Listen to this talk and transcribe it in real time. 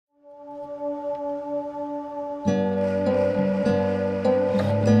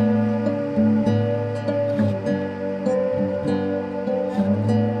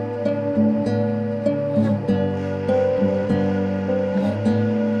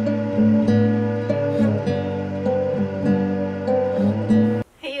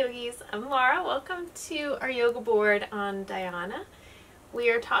yoga board on DHYANA. We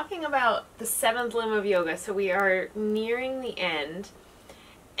are talking about the 7th limb of yoga, so we are nearing the end.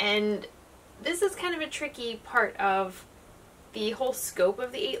 And this is kind of a tricky part of the whole scope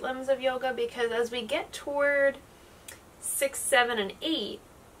of the 8 limbs of yoga, because as we get toward 6, 7, and 8,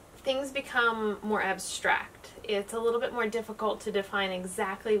 things become more abstract. It's a little bit more difficult to define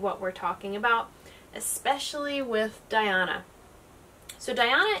exactly what we're talking about, especially with dhyana. So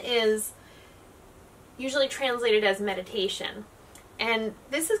dhyana is usually translated as meditation. And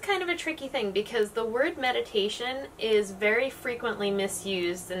this is kind of a tricky thing because the word meditation is very frequently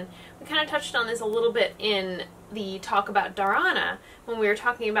misused, and we kind of touched on this a little bit in the talk about dharana when we were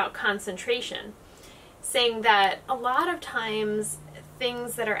talking about concentration, saying that a lot of times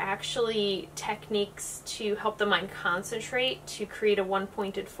things that are actually techniques to help the mind concentrate, to create a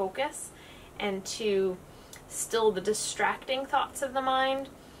one-pointed focus, and to still the distracting thoughts of the mind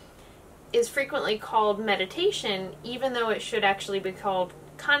is frequently called meditation, even though it should actually be called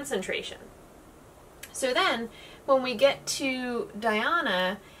concentration. So then, when we get to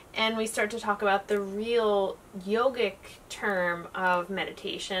dhyana and we start to talk about the real yogic term of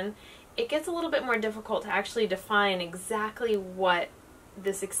meditation, it gets a little bit more difficult to actually define exactly what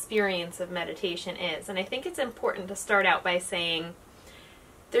this experience of meditation is. And I think it's important to start out by saying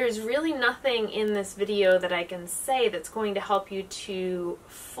there's really nothing in this video that I can say that's going to help you to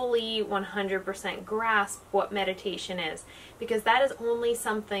fully 100% grasp what meditation is, because that is only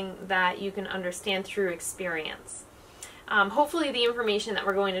something that you can understand through experience. Hopefully the information that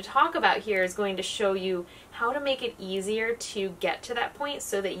we're going to talk about here is going to show you how to make it easier to get to that point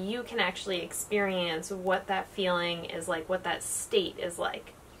so that you can actually experience what that feeling is like, what that state is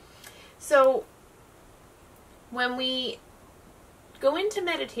like. So when we go into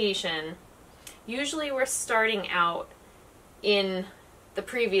meditation, usually we're starting out in the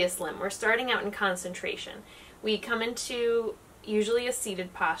previous limb. We're starting out in concentration. We come into usually a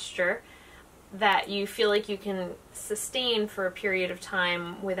seated posture that you feel like you can sustain for a period of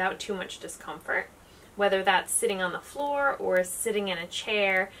time without too much discomfort, whether that's sitting on the floor or sitting in a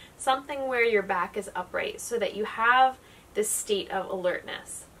chair, something where your back is upright so that you have this state of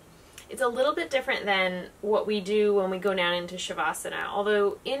alertness. It's a little bit different than what we do when we go down into Shavasana.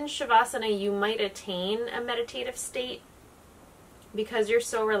 Although in Shavasana you might attain a meditative state because you're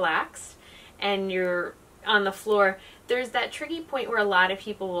so relaxed and you're on the floor. There's that tricky point where a lot of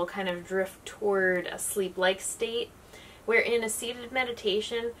people will kind of drift toward a sleep-like state, where in a seated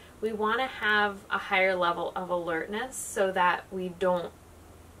meditation we want to have a higher level of alertness so that we don't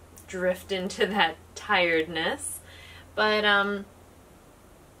drift into that tiredness. But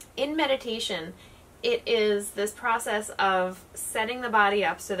in meditation, it is this process of setting the body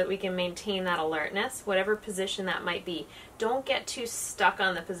up so that we can maintain that alertness, whatever position that might be. Don't get too stuck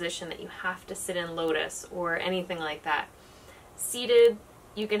on the position that you have to sit in lotus or anything like that. Seated,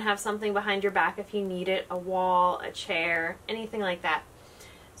 you can have something behind your back if you need it, a wall, a chair, anything like that.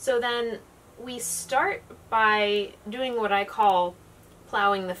 So then we start by doing what I call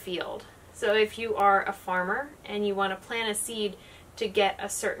plowing the field. So if you are a farmer and you want to plant a seed to get a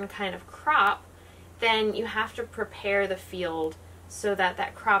certain kind of crop, then you have to prepare the field so that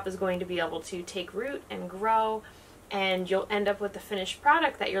that crop is going to be able to take root and grow, and you'll end up with the finished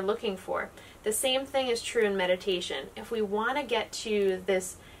product that you're looking for. The same thing is true in meditation. If we want to get to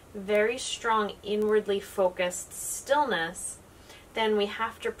this very strong inwardly focused stillness, then we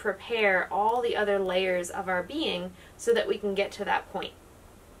have to prepare all the other layers of our being so that we can get to that point.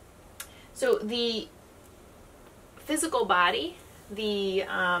 So the physical body, the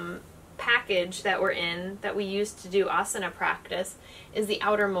package that we're in, that we use to do asana practice, is the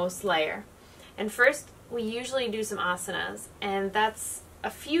outermost layer. And first, we usually do some asanas, and that's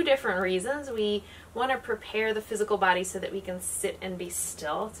a few different reasons. We want to prepare the physical body so that we can sit and be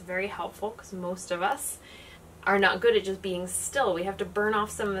still. It's very helpful because most of us are not good at just being still. We have to burn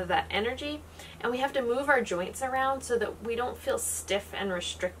off some of that energy, and we have to move our joints around so that we don't feel stiff and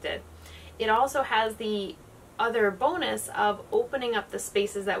restricted. It also has the other bonus of opening up the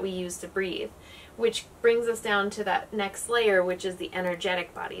spaces that we use to breathe, which brings us down to that next layer, which is the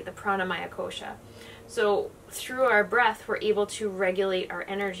energetic body, the pranamaya kosha. So through our breath, we're able to regulate our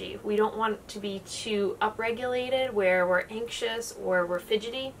energy. We don't want to be too upregulated where we're anxious or we're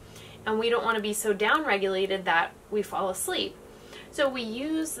fidgety, and we don't want to be so downregulated that we fall asleep. So we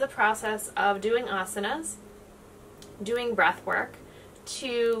use the process of doing asanas, doing breath work,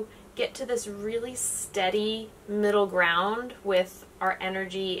 to get to this really steady middle ground with our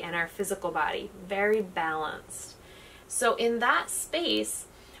energy and our physical body, very balanced. So in that space,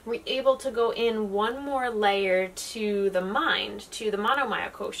 we're able to go in one more layer to the mind, to the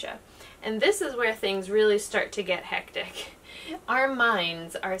monomyokosha. And this is where things really start to get hectic. Our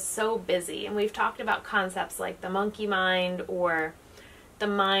minds are so busy, and we've talked about concepts like the monkey mind or the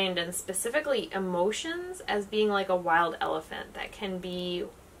mind, and specifically emotions, as being like a wild elephant that can be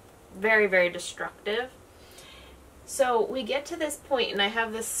very, very destructive. So we get to this point, and I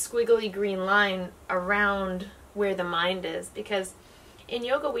have this squiggly green line around where the mind is, because in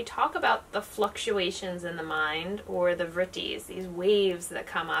yoga we talk about the fluctuations in the mind, or the vrittis, these waves that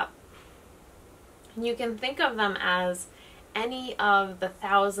come up. And you can think of them as any of the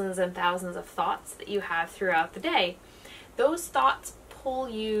thousands and thousands of thoughts that you have throughout the day. Those thoughts pull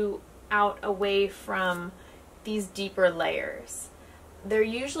you out away from these deeper layers. They're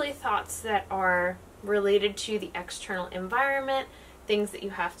usually thoughts that are related to the external environment, things that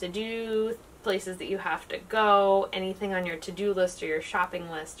you have to do, places that you have to go, anything on your to-do list or your shopping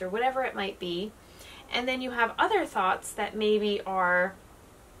list or whatever it might be. And then you have other thoughts that maybe are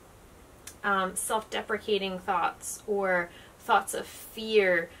self-deprecating thoughts, or thoughts of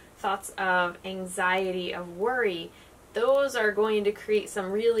fear, thoughts of anxiety, of worry. Those are going to create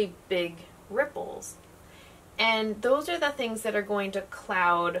some really big ripples. And those are the things that are going to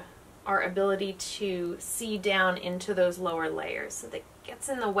cloud our ability to see down into those lower layers. So that gets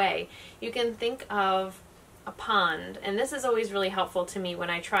in the way. You can think of a pond, and this is always really helpful to me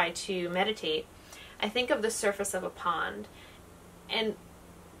when I try to meditate. I think of the surface of a pond, and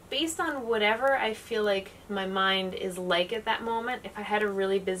based on whatever I feel like my mind is like at that moment, if I had a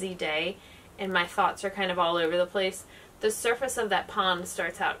really busy day and my thoughts are kind of all over the place, the surface of that pond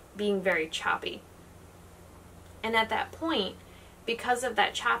starts out being very choppy. And at that point, because of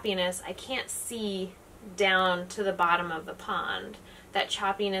that choppiness, I can't see down to the bottom of the pond. That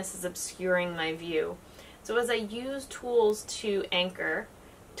choppiness is obscuring my view. So as I use tools to anchor,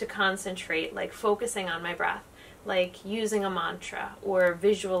 to concentrate, like focusing on my breath, like using a mantra or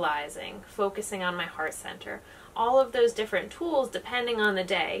visualizing, focusing on my heart center, all of those different tools, depending on the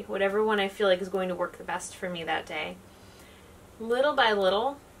day, whatever one I feel like is going to work the best for me that day, little by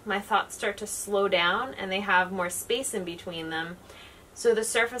little, my thoughts start to slow down and they have more space in between them. So the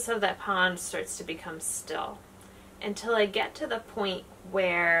surface of that pond starts to become still, until I get to the point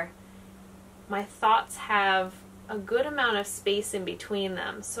where my thoughts have a good amount of space in between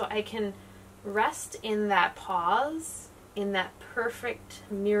them, so I can rest in that pause, in that perfect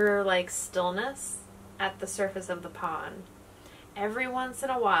mirror-like stillness at the surface of the pond. Every once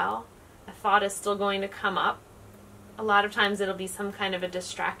in a while, a thought is still going to come up. A lot of times it'll be some kind of a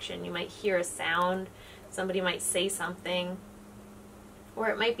distraction. You might hear a sound, somebody might say something, or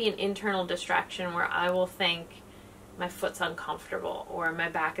it might be an internal distraction where I will think my foot's uncomfortable or my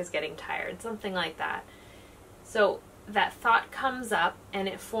back is getting tired, something like that. So that thought comes up and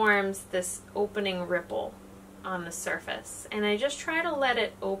it forms this opening ripple on the surface. And I just try to let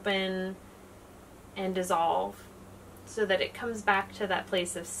it open and dissolve so that it comes back to that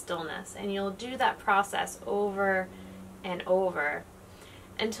place of stillness. And you'll do that process over and over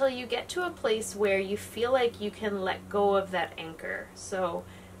until you get to a place where you feel like you can let go of that anchor. So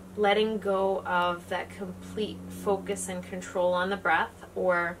letting go of that complete focus and control on the breath,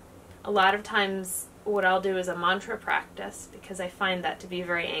 or a lot of times what I'll do is a mantra practice, because I find that to be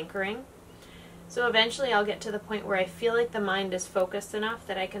very anchoring. So eventually I'll get to the point where I feel like the mind is focused enough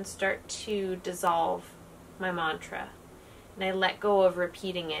that I can start to dissolve my mantra. And I let go of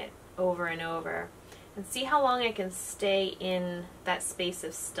repeating it over and over, and see how long I can stay in that space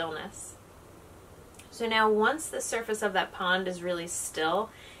of stillness. So now once the surface of that pond is really still,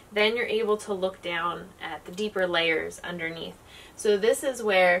 then you're able to look down at the deeper layers underneath. So this is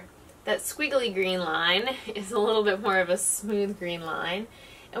where that squiggly green line is a little bit more of a smooth green line,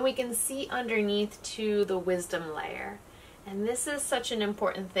 and we can see underneath to the wisdom layer. And this is such an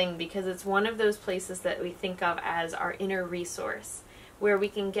important thing, because it's one of those places that we think of as our inner resource, where we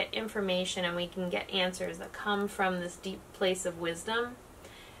can get information and we can get answers that come from this deep place of wisdom.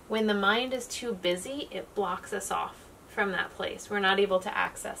 When the mind is too busy, it blocks us off from that place. We're not able to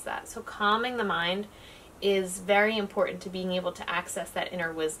access that. So calming the mind is very important to being able to access that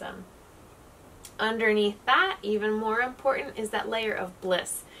inner wisdom. Underneath that, even more important, is that layer of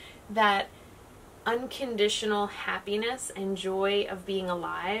bliss, that unconditional happiness and joy of being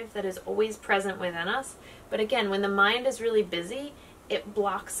alive that is always present within us. But again, when the mind is really busy, it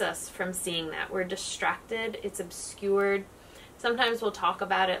blocks us from seeing that. We're distracted, it's obscured. Sometimes we'll talk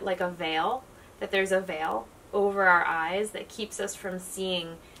about it like a veil, that there's a veil over our eyes that keeps us from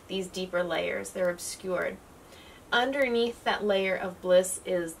seeing these deeper layers. They're obscured. underneath that layer of bliss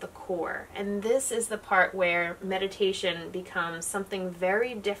is the core. And this is the part where meditation becomes something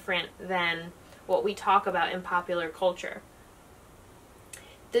very different than what we talk about in popular culture.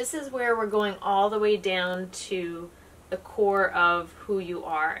 This is where we're going all the way down to the core of who you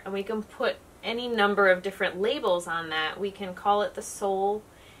are. And we can put any number of different labels on that. We can call it the soul.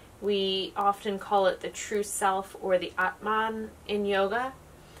 We often call it the true self or the Atman in yoga.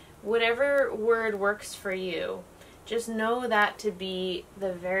 Whatever word works for you, just know that to be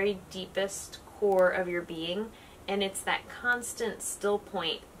the very deepest core of your being, and it's that constant still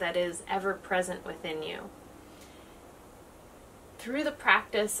point that is ever present within you. Through the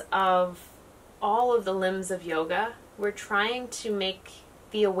practice of all of the limbs of yoga, we're trying to make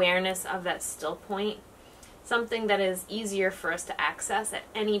the awareness of that still point something that is easier for us to access at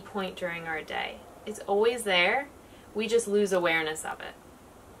any point during our day. It's always there, we just lose awareness of it.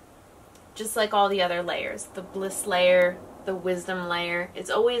 Just like all the other layers, the bliss layer, the wisdom layer, it's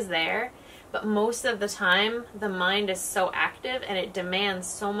always there, but most of the time the mind is so active and it demands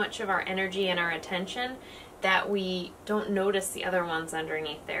so much of our energy and our attention that we don't notice the other ones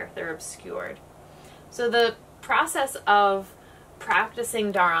underneath there. They're obscured. So the process of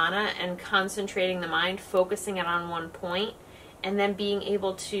practicing dharana and concentrating the mind, focusing it on one point, and then being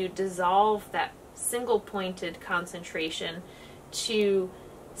able to dissolve that single-pointed concentration to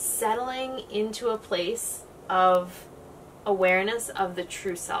settling into a place of awareness of the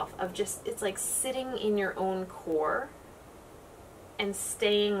true self, of just, it's like sitting in your own core and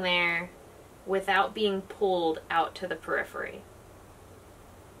staying there without being pulled out to the periphery.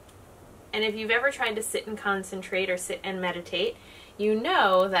 And if you've ever tried to sit and concentrate or sit and meditate, you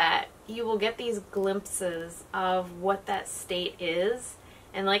know that you will get these glimpses of what that state is.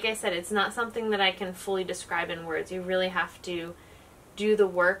 And like I said, it's not something that I can fully describe in words. You really have to do the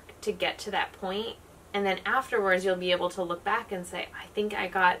work to get to that point. And then afterwards, you'll be able to look back and say, I think I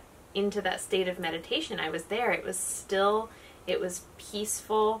got into that state of meditation. I was there. It was still, it was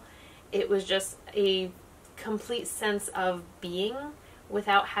peaceful. It was just a complete sense of being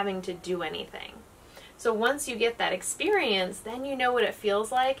without having to do anything. So once you get that experience, then you know what it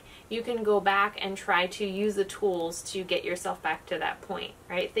feels like. You can go back and try to use the tools to get yourself back to that point,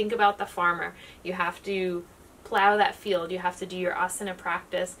 right? Think about the farmer. You have to plow that field. You have to do your asana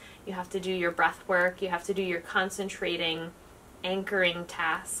practice. You have to do your breath work. You have to do your concentrating, anchoring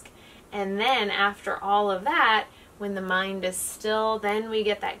task. And then after all of that, when the mind is still, then we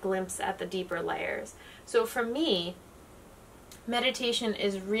get that glimpse at the deeper layers. So for me, meditation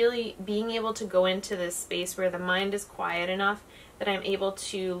is really being able to go into this space where the mind is quiet enough that I'm able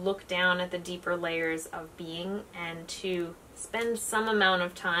to look down at the deeper layers of being and to spend some amount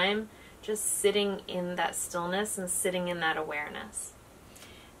of time just sitting in that stillness and sitting in that awareness.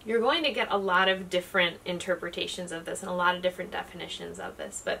 You're going to get a lot of different interpretations of this and a lot of different definitions of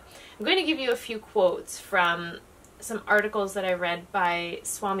this, but I'm going to give you a few quotes from some articles that I read by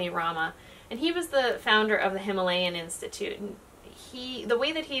Swami Rama, and he was the founder of the Himalayan Institute. And the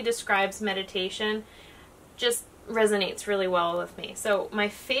way that he describes meditation just resonates really well with me. So my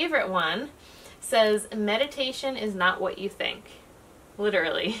favorite one says, meditation is not what you think.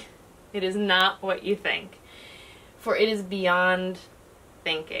 Literally, it is not what you think, for it is beyond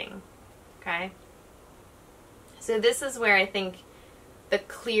thinking. Okay? So this is where I think the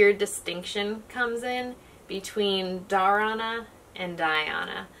clear distinction comes in between dharana and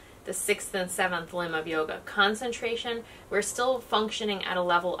dhyana, the 6th and 7th limb of yoga. Concentration, we're still functioning at a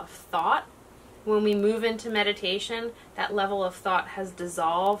level of thought. When we move into meditation, that level of thought has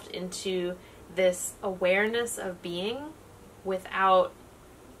dissolved into this awareness of being without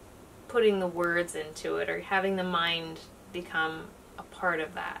putting the words into it or having the mind become a part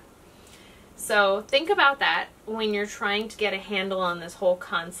of that. So think about that when you're trying to get a handle on this whole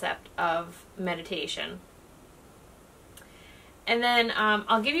concept of meditation. And then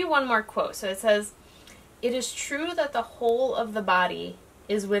I'll give you one more quote. So it says, "It is true that the whole of the body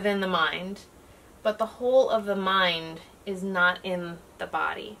is within the mind, but the whole of the mind is not in the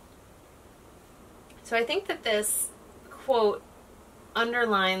body." So I think that this quote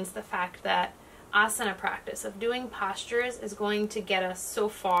underlines the fact that asana practice, of doing postures, is going to get us so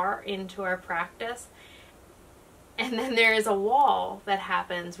far into our practice. And then there is a wall that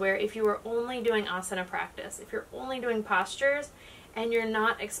happens where if you are only doing asana practice, if you're only doing postures, and you're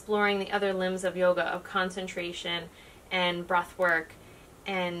not exploring the other limbs of yoga, of concentration and breath work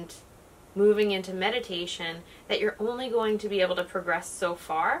and moving into meditation, that you're only going to be able to progress so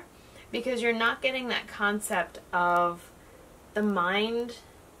far because you're not getting that concept of the mind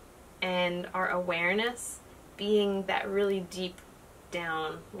and our awareness being that really deep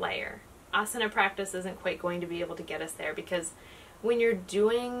down layer. asana practice isn't quite going to be able to get us there, because when you're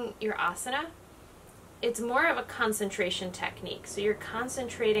doing your asana, it's more of a concentration technique. So you're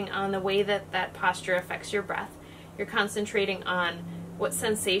concentrating on the way that that posture affects your breath. You're concentrating on what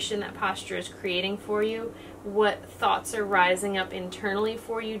sensation that posture is creating for you, what thoughts are rising up internally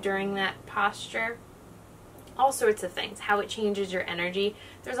for you during that posture, all sorts of things, how it changes your energy.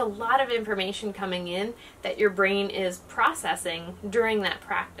 There's a lot of information coming in that your brain is processing during that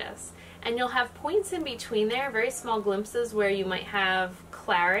practice. And you'll have points in between there, very small glimpses where you might have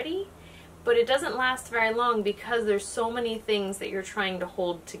clarity, but it doesn't last very long because there's so many things that you're trying to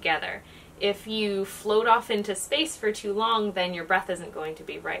hold together. If you float off into space for too long, then your breath isn't going to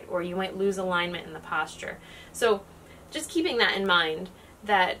be right, or you might lose alignment in the posture. So just keeping that in mind,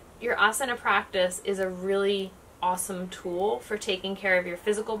 that your asana practice is a really awesome tool for taking care of your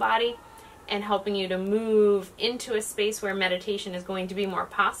physical body and helping you to move into a space where meditation is going to be more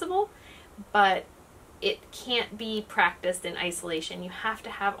possible, but it can't be practiced in isolation. You have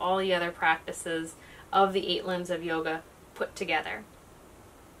to have all the other practices of the 8 limbs of yoga put together.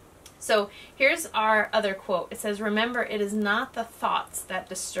 So here's our other quote. It says, "Remember, it is not the thoughts that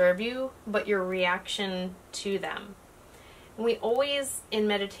disturb you, but your reaction to them." And we always, in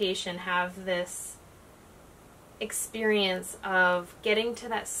meditation, have this experience of getting to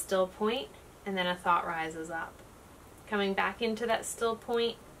that still point, and then a thought rises up. Coming back into that still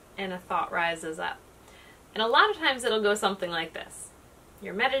point, and a thought rises up. And a lot of times it'll go something like this.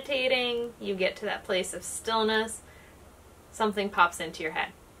 You're meditating, you get to that place of stillness, something pops into your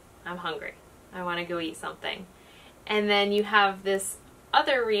head. I'm hungry. I want to go eat something. And then you have this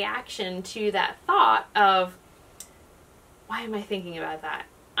other reaction to that thought of, why am I thinking about that?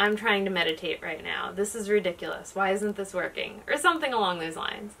 I'm trying to meditate right now. This is ridiculous. Why isn't this working? Or something along those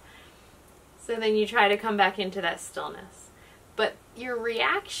lines. So then you try to come back into that stillness. But your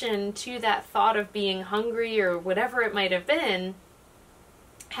reaction to that thought of being hungry or whatever it might have been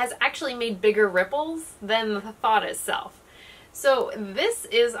has actually made bigger ripples than the thought itself. So this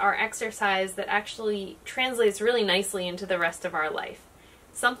is our exercise that actually translates really nicely into the rest of our life.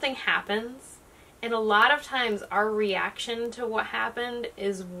 Something happens, and a lot of times our reaction to what happened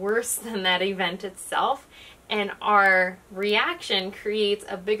is worse than that event itself, and our reaction creates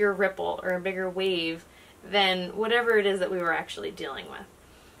a bigger ripple or a bigger wave than whatever it is that we were actually dealing with.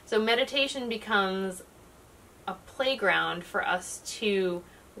 So meditation becomes a playground for us to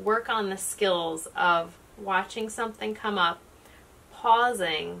work on the skills of watching something come up,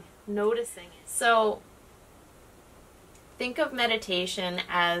 pausing, noticing it. So think of meditation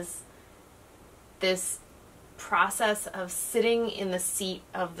as this process of sitting in the seat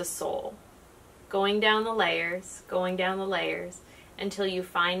of the soul, going down the layers, until you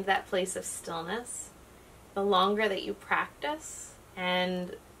find that place of stillness. The longer that you practice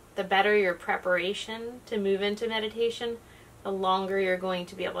and the better your preparation to move into meditation, the longer you're going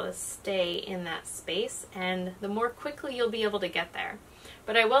to be able to stay in that space, and the more quickly you'll be able to get there.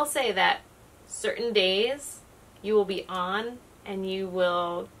 But I will say that certain days you will be on and you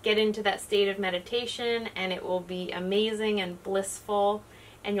will get into that state of meditation, and it will be amazing and blissful,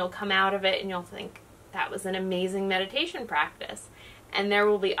 and you'll come out of it and you'll think, that was an amazing meditation practice. And there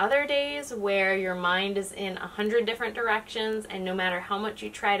will be other days where your mind is in 100 different directions, and no matter how much you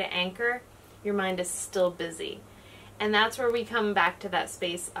try to anchor, your mind is still busy. And that's where we come back to that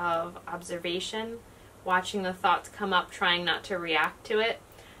space of observation, watching the thoughts come up, trying not to react to it,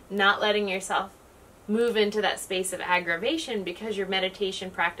 not letting yourself move into that space of aggravation because your meditation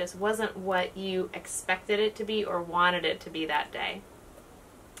practice wasn't what you expected it to be or wanted it to be that day.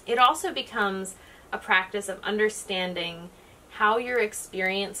 It also becomes a practice of understanding how your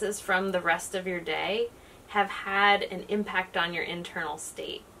experiences from the rest of your day have had an impact on your internal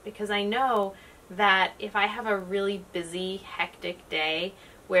state. Because I know that if I have a really busy, hectic day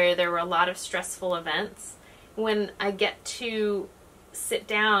where there were a lot of stressful events, when I get to sit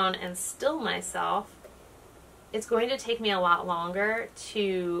down and still myself, it's going to take me a lot longer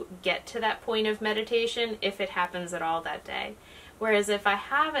to get to that point of meditation if it happens at all that day. Whereas if I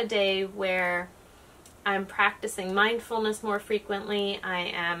have a day where I'm practicing mindfulness more frequently, I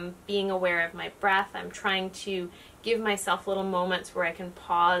am being aware of my breath, I'm trying to give myself little moments where I can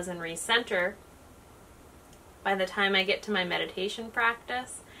pause and recenter, by the time I get to my meditation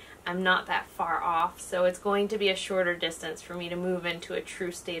practice, I'm not that far off, so it's going to be a shorter distance for me to move into a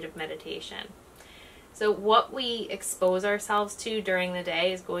true state of meditation. So what we expose ourselves to during the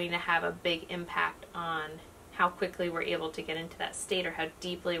day is going to have a big impact on how quickly we're able to get into that state, or how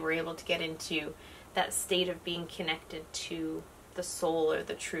deeply we're able to get into that state of being connected to the soul or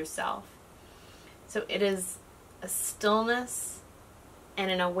the true self. So it is a stillness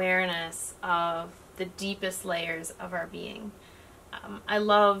and an awareness of the deepest layers of our being. I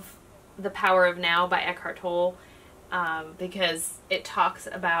love The Power of Now by Eckhart Tolle because it talks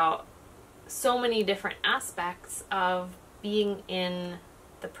about so many different aspects of being in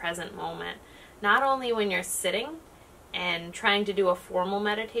the present moment. Not only when you're sitting and trying to do a formal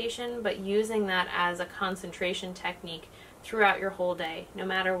meditation, but using that as a concentration technique throughout your whole day, no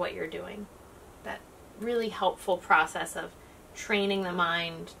matter what you're doing. That really helpful process of training the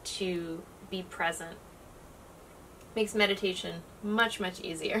mind to be present makes meditation much, much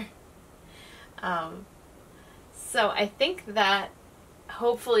easier. So I think that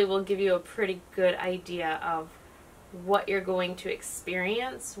hopefully will give you a pretty good idea of what you're going to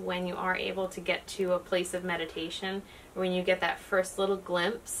experience when you are able to get to a place of meditation, when you get that first little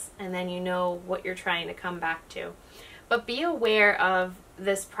glimpse and then you know what you're trying to come back to. But be aware of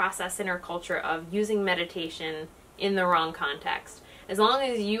this process in our culture of using meditation in the wrong context. As long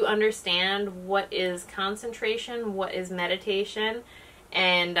as you understand what is concentration, what is meditation,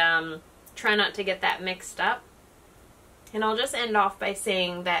 and try not to get that mixed up. And I'll just end off by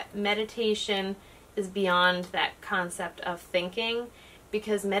saying that meditation is beyond that concept of thinking,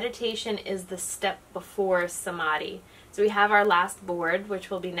 because meditation is the step before samadhi. So we have our last board, which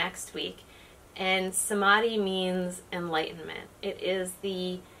will be next week, and samadhi means enlightenment. It is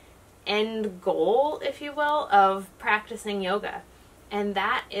the end goal, if you will, of practicing yoga. And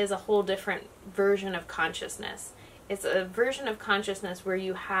that is a whole different version of consciousness. It's a version of consciousness where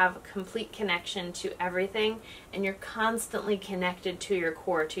you have complete connection to everything and you're constantly connected to your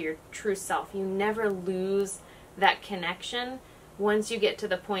core, to your true self. You never lose that connection once you get to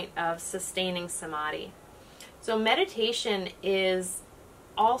the point of sustaining samadhi. So meditation is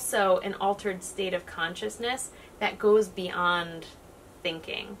also an altered state of consciousness that goes beyond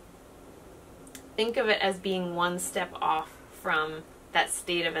thinking. Think of it as being one step off from that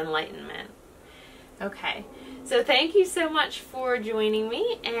state of enlightenment. Okay, so thank you so much for joining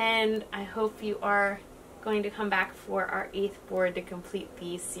me, and I hope you are going to come back for our 8th board to complete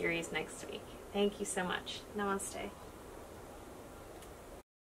the series next week. Thank you so much. Namaste.